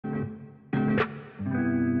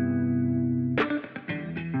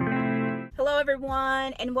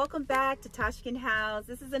everyone, and welcome back to Tashkin House.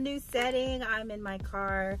 This is a new setting. I'm in my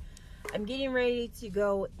car. I'm getting ready to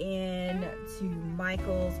go in to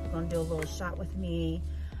Michael's. We're gonna do a little shop with me.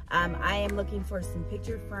 I am looking for some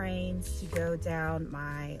picture frames to go down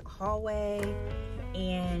my hallway,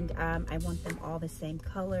 and I want them all the same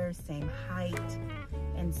color, same height.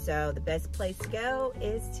 And so the best place to go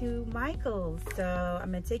is to Michael's. So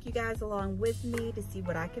I'm gonna take you guys along with me to see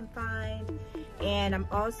what I can find. And I'm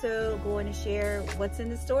also going to share what's in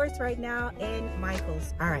the stores right now in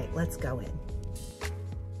Michael's. All right, let's go in.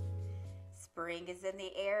 Spring is in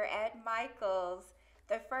the air at Michael's.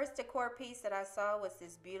 The first decor piece that I saw was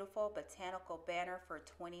this beautiful botanical banner for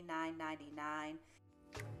 $29.99.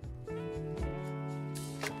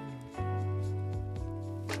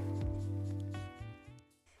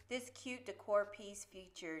 This cute decor piece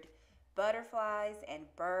featured butterflies and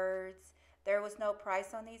birds. There was no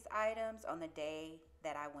price on these items on the day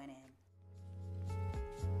that I went in.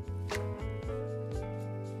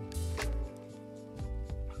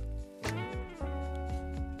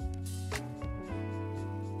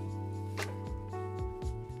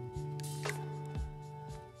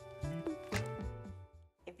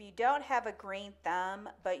 If you don't have a green thumb,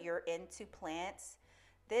 but you're into plants,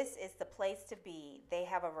 this is the place to be. They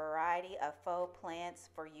have a variety of faux plants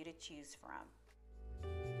for you to choose from.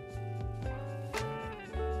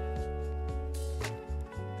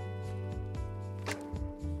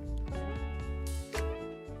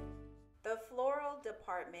 The floral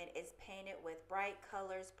department is painted with bright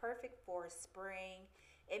colors, perfect for spring.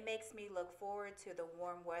 It makes me look forward to the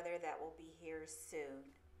warm weather that will be here soon.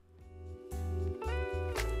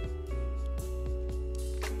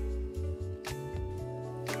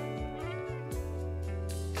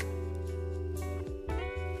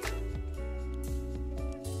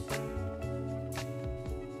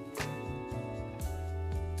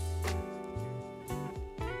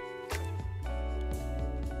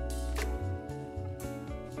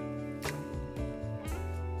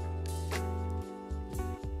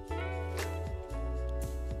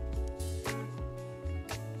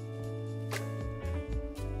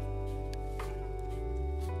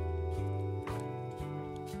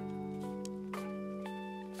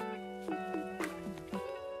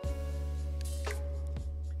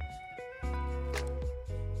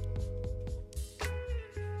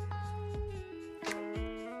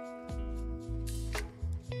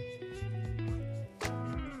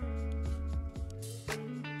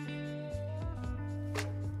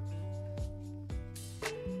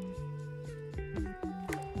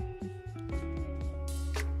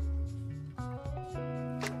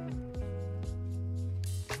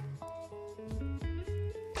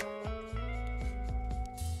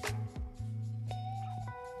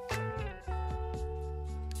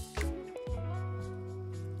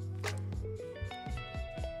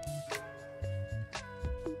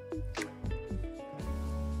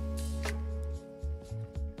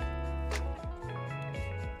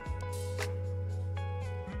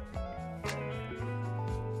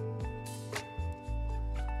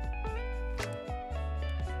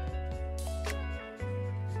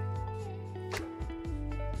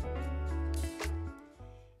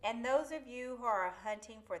 And those of you who are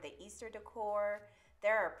hunting for the Easter decor,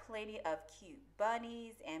 there are plenty of cute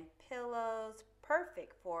bunnies and pillows,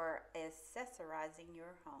 perfect for accessorizing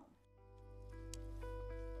your home.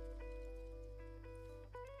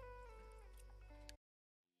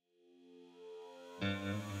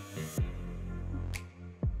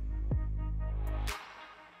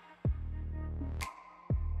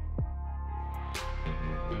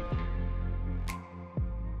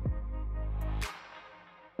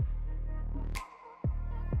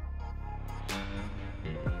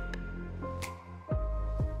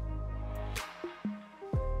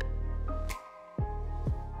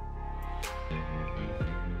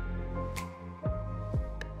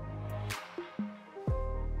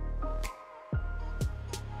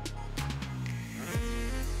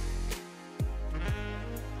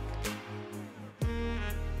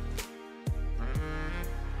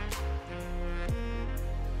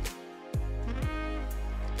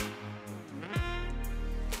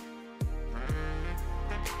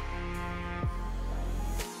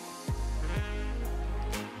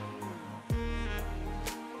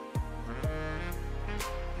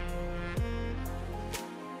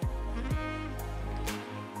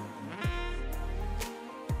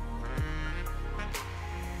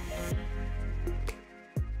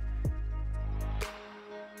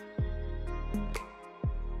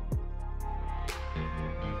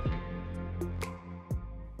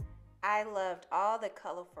 I loved all the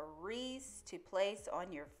colorful wreaths to place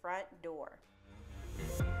on your front door.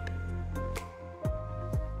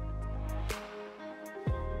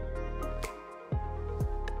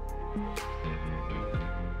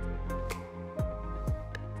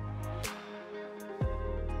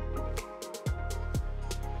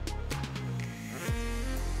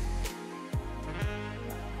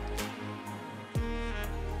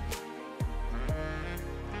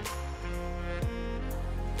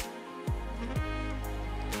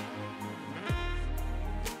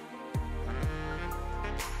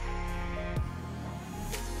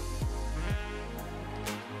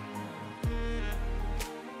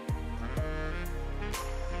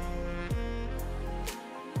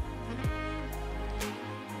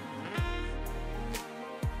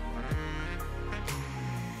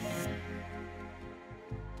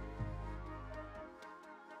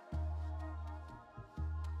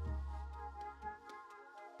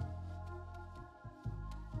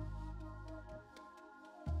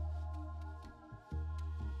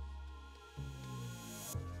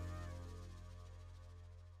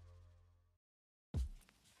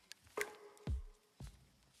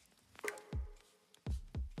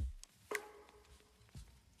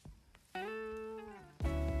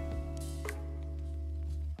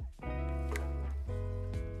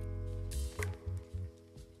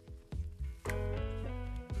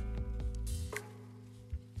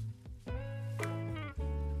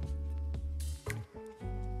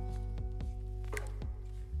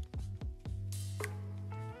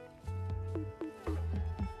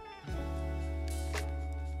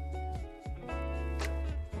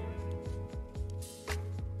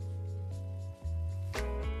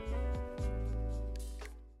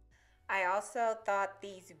 also thought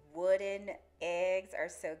these wooden eggs are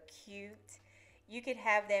so cute. You could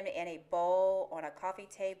have them in a bowl on a coffee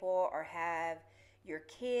table, or have your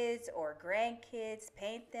kids or grandkids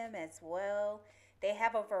paint them as well. They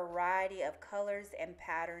have a variety of colors and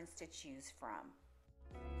patterns to choose from.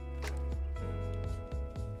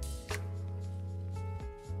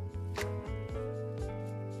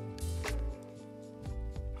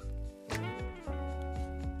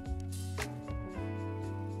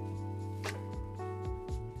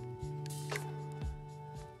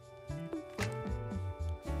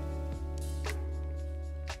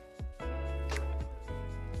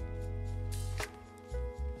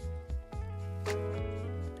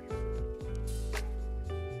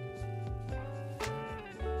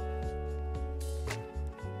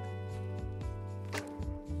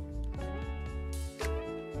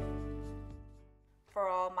 For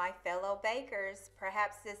all my fellow bakers,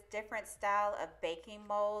 perhaps this different style of baking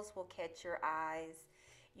molds will catch your eyes.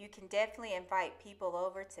 You can definitely invite people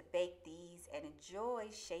over to bake these and enjoy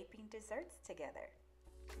shaping desserts together.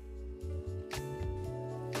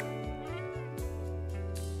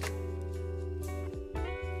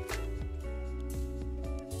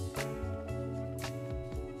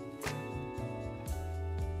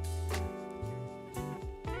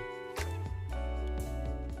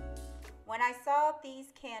 When I saw these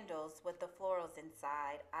candles with the florals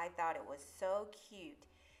inside, I thought it was so cute.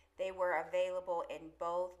 They were available in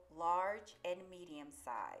both large and medium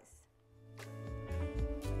size.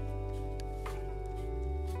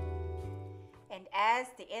 And as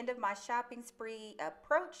the end of my shopping spree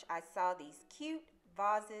approached, I saw these cute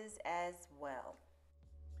vases as well.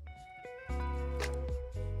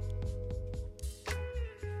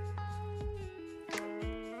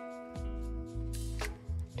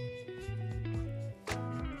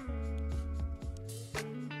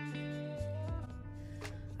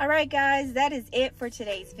 Alright guys, that is it for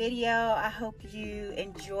today's video. I hope you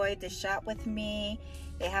enjoyed the shop with me.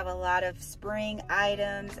 They have a lot of spring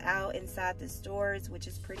items out inside the stores, which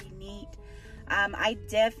is pretty neat. I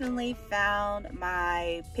definitely found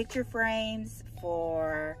my picture frames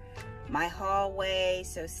for my hallway,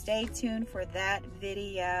 so stay tuned for that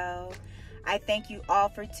video. I thank you all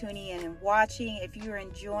for tuning in and watching. If you're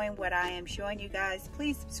enjoying what I am showing you guys,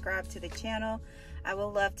 please subscribe to the channel. I would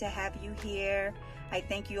love to have you here. I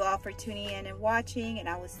thank you all for tuning in and watching, and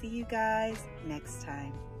I will see you guys next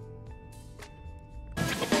time.